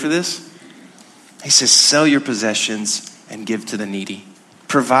you ready for this? He says, sell your possessions and give to the needy.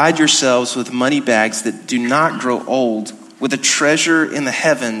 Provide yourselves with money bags that do not grow old, with a treasure in the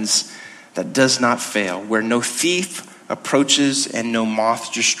heavens that does not fail, where no thief approaches and no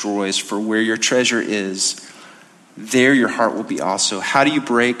moth destroys. For where your treasure is, there your heart will be also. How do you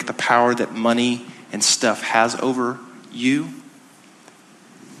break the power that money and stuff has over you?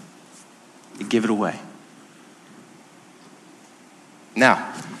 You give it away.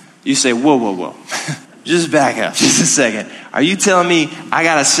 Now, you say, whoa. Just back up just a second. Are you telling me I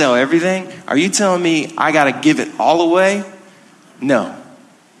got to sell everything? Are you telling me I got to give it all away? No,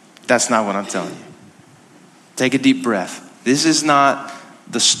 that's not what I'm telling you. Take a deep breath. This is not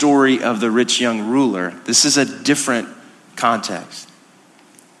the story of the rich young ruler. This is a different context.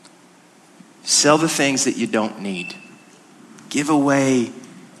 Sell the things that you don't need. Give away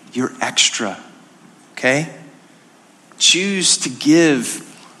your extra, okay? Choose to give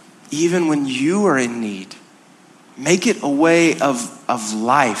even when you are in need. Make it a way of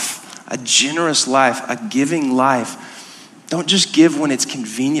life, a generous life, a giving life. Don't just give when it's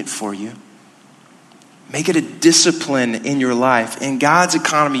convenient for you. Make it a discipline in your life. In God's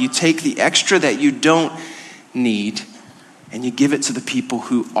economy, you take the extra that you don't need and you give it to the people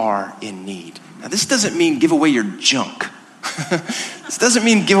who are in need. Now, this doesn't mean give away your junk. This doesn't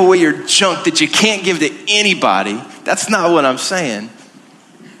mean give away your junk that you can't give to anybody. That's not what I'm saying.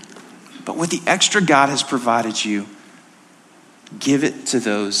 But with the extra God has provided you, give it to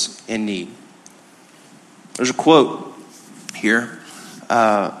those in need. There's a quote here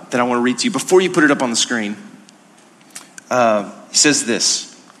that I want to read to you. Before you put it up on the screen, he says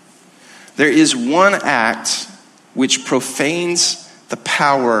this: there is one act which profanes the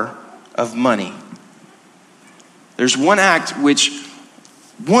power of money. There's one act which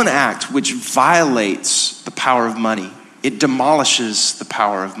violates the power of money. It demolishes the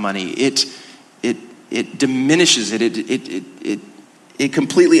power of money. It diminishes it. It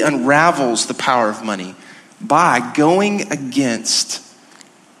completely unravels the power of money by going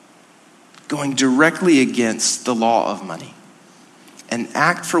directly against the law of money. An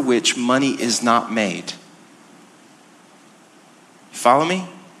act for which money is not made. Follow me?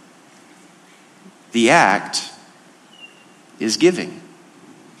 The act is giving.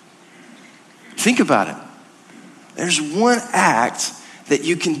 Think about it. There's one act that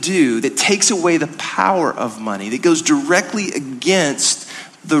you can do that takes away the power of money, that goes directly against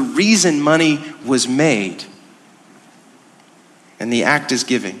the reason money was made. And the act is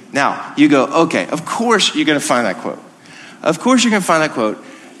giving. Now, you go, okay, of course you're going to find that quote. Of course you're going to find that quote.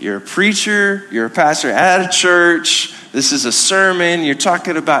 You're a preacher, you're a pastor at a church, this is a sermon, you're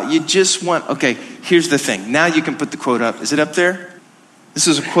talking about, okay, here's the thing. Now you can put the quote up. Is it up there? This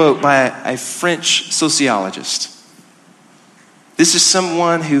is a quote by a French sociologist. This is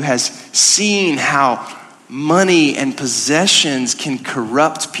someone who has seen how money and possessions can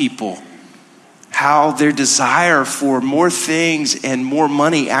corrupt people, how their desire for more things and more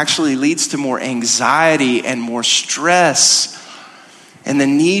money actually leads to more anxiety and more stress, and the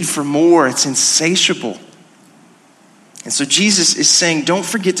need for more, it's insatiable. And so Jesus is saying, don't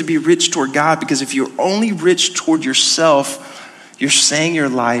forget to be rich toward God, because if you're only rich toward yourself, you're saying your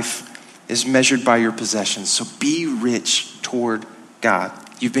life is measured by your possessions. So be rich toward God.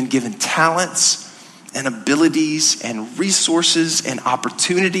 You've been given talents and abilities and resources and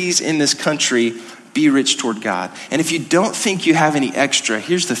opportunities in this country. Be rich toward God. And if you don't think you have any extra,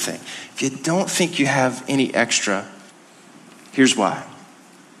 here's the thing. If you don't think you have any extra, here's why.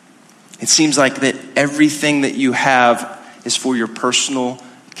 It seems like that everything that you have is for your personal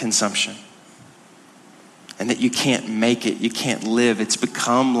consumption. And that you can't make it, you can't live. It's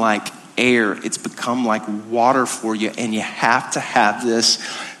become like air. It's become like water for you, and you have to have this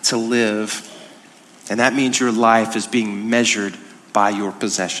to live. And that means your life is being measured by your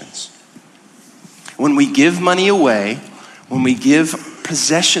possessions. When we give money away, when we give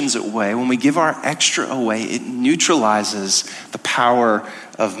possessions away, when we give our extra away, it neutralizes the power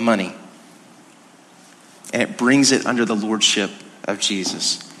of money. And it brings it under the lordship of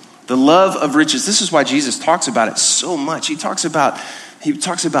Jesus. The love of riches, this is why Jesus talks about it so much. He talks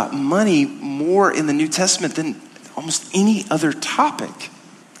about money more in the New Testament than almost any other topic.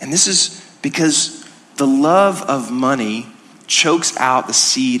 And this is because the love of money chokes out the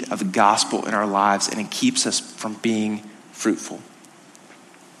seed of the gospel in our lives, and it keeps us from being fruitful.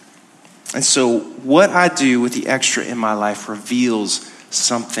 And so what I do with the extra in my life reveals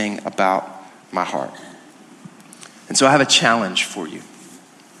something about my heart. And so I have a challenge for you.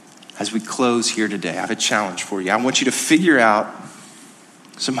 as we close here today, I have a challenge for you. I want you to figure out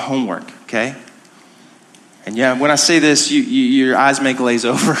some homework, okay? And yeah, when I say this, your eyes may glaze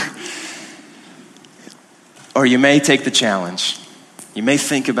over. Or you may take the challenge. You may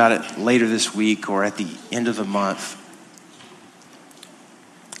think about it later this week or at the end of the month.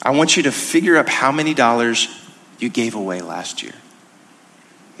 I want you to figure up how many dollars you gave away last year.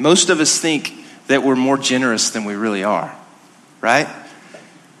 Most of us think that we're more generous than we really are, right?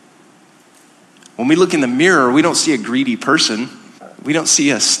 When we look in the mirror, we don't see a greedy person. We don't see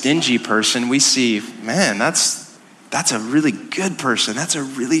a stingy person. We see, man, that's a really good person. That's a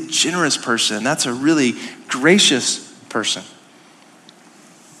really generous person. That's a really gracious person.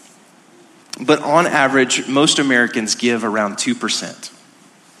 But on average, most Americans give around 2%.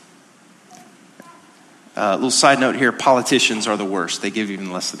 Little side note here, politicians are the worst. They give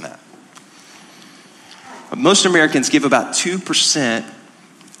even less than that. But most Americans give about 2%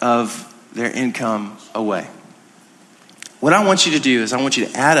 of their income away. What I want you to do is I want you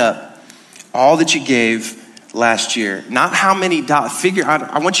to add up all that you gave last year. Not how many dollars.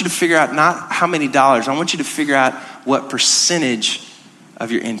 I want you to figure out not how many dollars. I want you to figure out what percentage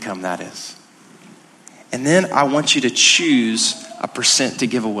of your income that is. And then I want you to choose a percent to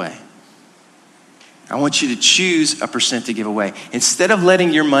give away. I want you to choose a percent to give away. Instead of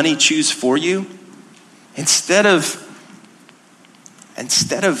letting your money choose for you, instead of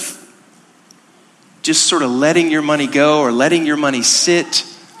just sort of letting your money go or letting your money sit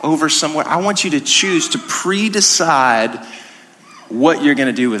over somewhere, I want you to choose to pre-decide what you're going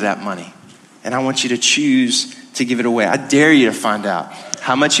to do with that money. And I want you to choose to give it away. I dare you to find out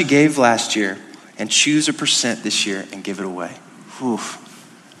how much you gave last year and choose a percent this year and give it away. Whew.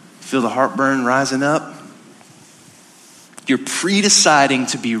 Feel the heartburn rising up? You're pre-deciding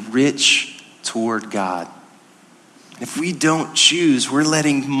to be rich toward God. If we don't choose, we're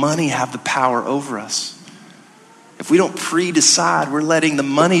letting money have the power over us. If we don't pre-decide, we're letting the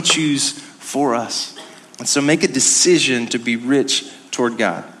money choose for us. And so make a decision to be rich toward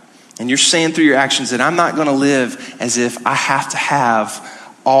God. And you're saying through your actions that I'm not going to live as if I have to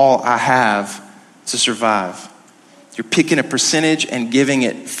have all I have to survive. You're picking a percentage and giving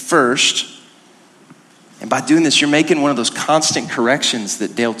it first. And by doing this, you're making one of those constant corrections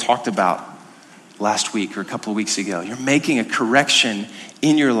that Dale talked about last week or a couple of weeks ago. You're making a correction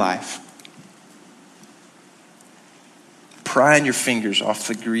in your life. Prying your fingers off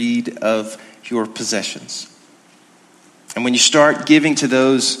the greed of your possessions. And when you start giving to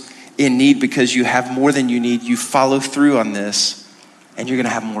those in need because you have more than you need, you follow through on this and you're going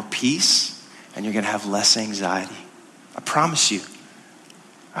to have more peace and you're going to have less anxiety. I promise you.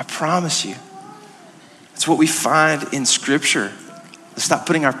 I promise you. It's what we find in Scripture. Let's stop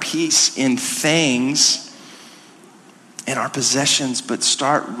putting our peace in things, in our possessions, but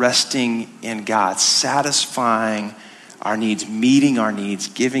start resting in God, satisfying our needs, meeting our needs,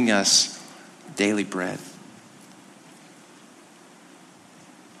 giving us daily bread.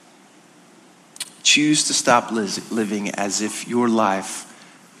 Choose to stop living as if your life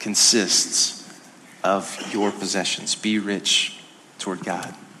consists of your possessions. Be rich toward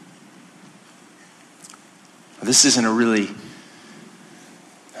God. This isn't a really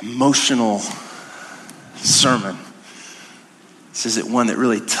emotional sermon. This isn't one that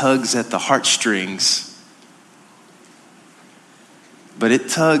really tugs at the heartstrings. But it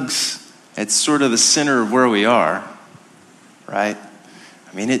tugs at sort of the center of where we are, right?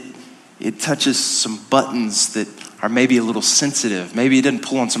 I mean, it touches some buttons that are maybe a little sensitive. Maybe it didn't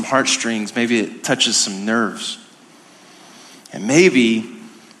pull on some heartstrings. Maybe it touches some nerves. And maybe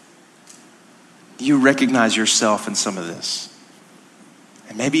you recognize yourself in some of this.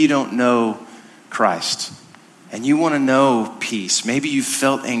 And maybe you don't know Christ. And you want to know peace. Maybe you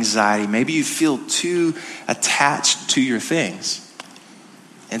felt anxiety. Maybe you feel too attached to your things.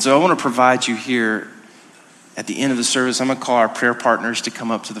 And so I want to provide you here at the end of the service. I'm going to call our prayer partners to come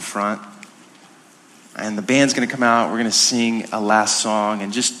up to the front. And the band's going to come out. We're going to sing a last song.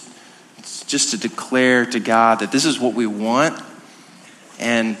 And just to declare to God that this is what we want.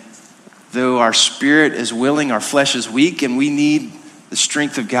 And though our spirit is willing, our flesh is weak, and we need the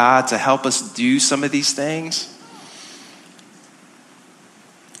strength of God to help us do some of these things.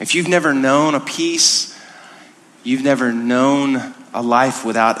 If you've never known a peace, you've never known a life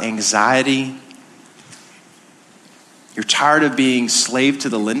without anxiety, you're tired of being slave to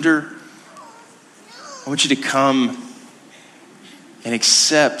the lender, I want you to come and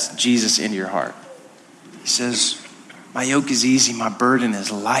accept Jesus into your heart. He says, my yoke is easy, my burden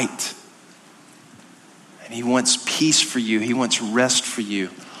is light. And he wants peace for you. He wants rest for you.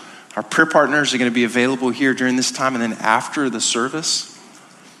 Our prayer partners are going to be available here during this time and then after the service.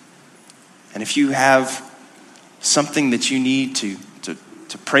 And if you have something that you need to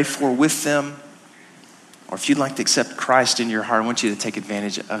pray for with them, or if you'd like to accept Christ in your heart, I want you to take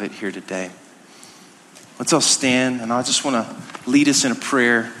advantage of it here today. Let's all stand, and I just want to lead us in a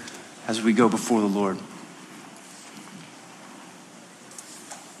prayer as we go before the Lord.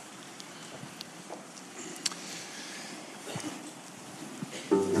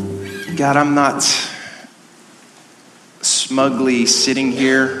 God, I'm not smugly sitting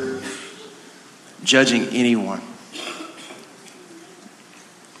here judging anyone.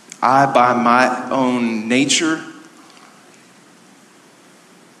 I, by my own nature,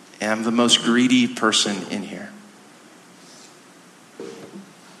 am the most greedy person in here.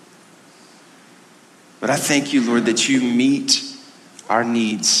 But I thank you, Lord, that you meet our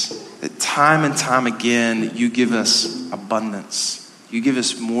needs, that time and time again you give us abundance. You give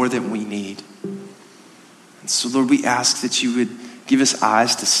us more than we need. And so, Lord, we ask that you would give us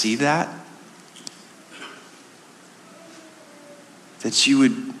eyes to see that. That you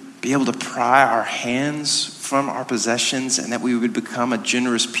would be able to pry our hands from our possessions, and that we would become a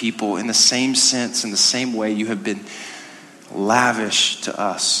generous people in the same sense, in the same way you have been lavish to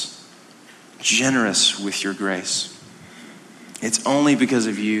us, generous with your grace. It's only because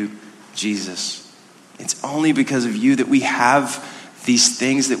of you, Jesus. It's only because of you that we have these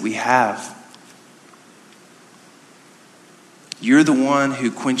things that we have. You're the one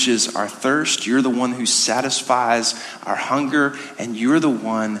who quenches our thirst. You're the one who satisfies our hunger. And you're the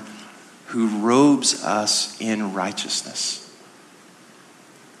one who robes us in righteousness.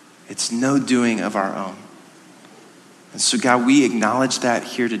 It's no doing of our own. And so, God, we acknowledge that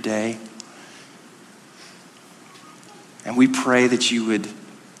here today. And we pray that you would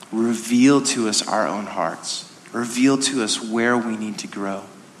reveal to us our own hearts. Reveal to us where we need to grow.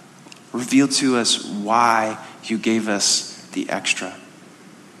 Reveal to us why you gave us the extra.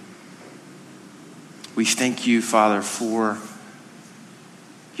 We thank you, Father, for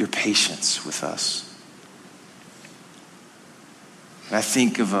your patience with us. And I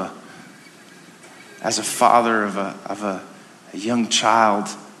think as a father of a young child,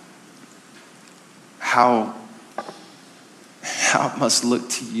 how it must look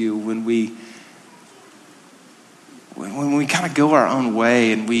to you when we kind of go our own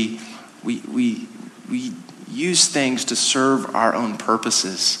way and we use things to serve our own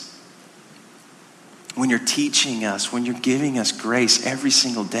purposes. When you're teaching us, when you're giving us grace every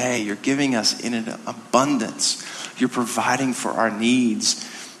single day, you're giving us in an abundance. You're providing for our needs.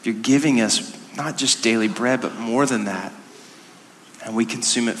 You're giving us not just daily bread, but more than that. And we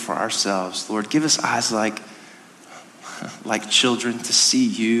consume it for ourselves. Lord, give us eyes like children to see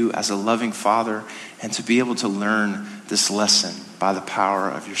you as a loving Father and to be able to learn this lesson by the power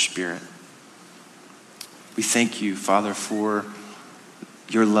of your Spirit. We thank you, Father, for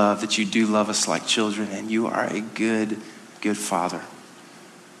your love, that you do love us like children, and you are a good, good Father.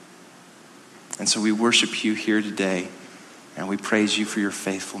 And so we worship you here today, and we praise you for your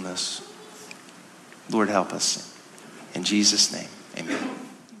faithfulness. Lord, help us. In Jesus' name, amen.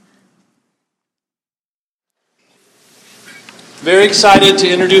 Very excited to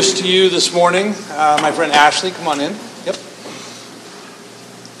introduce to you this morning my friend Ashley. Come on in. Yep.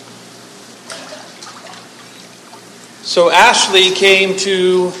 So Ashley came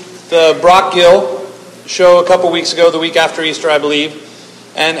to the Brock Gill show a couple weeks ago, the week after Easter, I believe.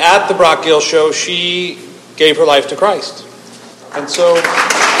 And at the Brock Gill show, she gave her life to Christ. And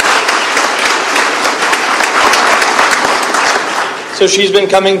So she's been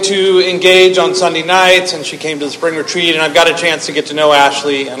coming to Engage on Sunday nights, and she came to the spring retreat, and I've got a chance to get to know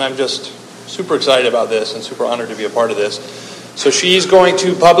Ashley, and I'm just super excited about this and super honored to be a part of this. So she's going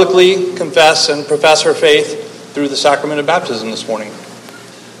to publicly confess and profess her faith through the sacrament of baptism this morning.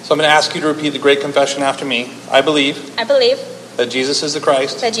 So I'm going to ask you to repeat the great confession after me. I believe that Jesus is the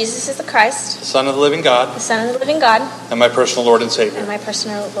Christ, the Son of the living God, and my personal Lord and Savior.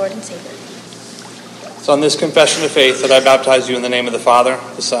 So on this confession of faith that I baptize you in the name of the Father,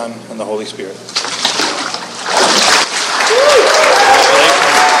 the Son, and the Holy Spirit.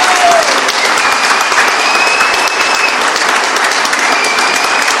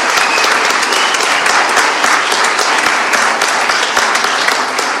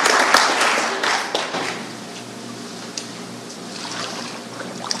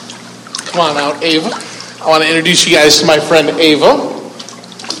 Come on out, Ava. I want to introduce you guys to my friend Ava.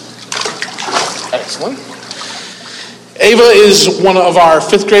 Excellent. Ava is one of our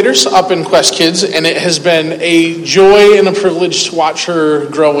fifth graders up in Quest Kids, and it has been a joy and a privilege to watch her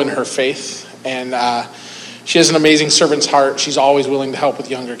grow in her faith. And she has an amazing servant's heart. She's always willing to help with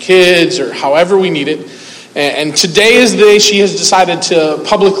younger kids or however we need it. And today is the day she has decided to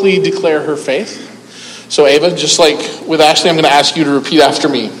publicly declare her faith. So Ava, just like with Ashley, I'm going to ask you to repeat after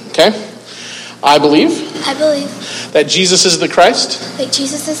me, okay? I believe that Jesus is the Christ, that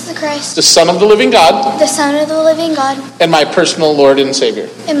Jesus is the Christ, the Son of the living God, the Son of the living God, and my personal Lord and Savior.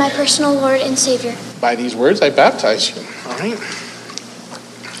 and my personal Lord and Savior. By these words, I baptize you. All right.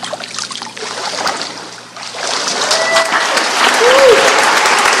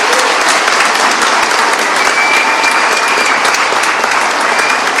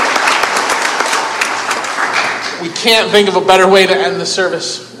 We can't think of a better way to end the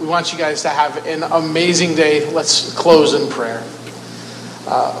service. We want you guys to have an amazing day. Let's close in prayer.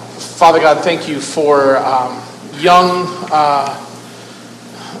 Father God, thank you for young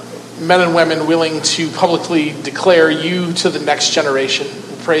men and women willing to publicly declare you to the next generation.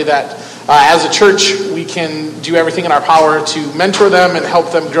 We pray that as a church, we can do everything in our power to mentor them and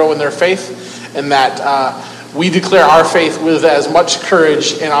help them grow in their faith, and that we declare our faith with as much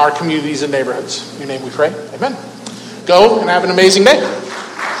courage in our communities and neighborhoods. In your name we pray. Amen. Go and have an amazing day.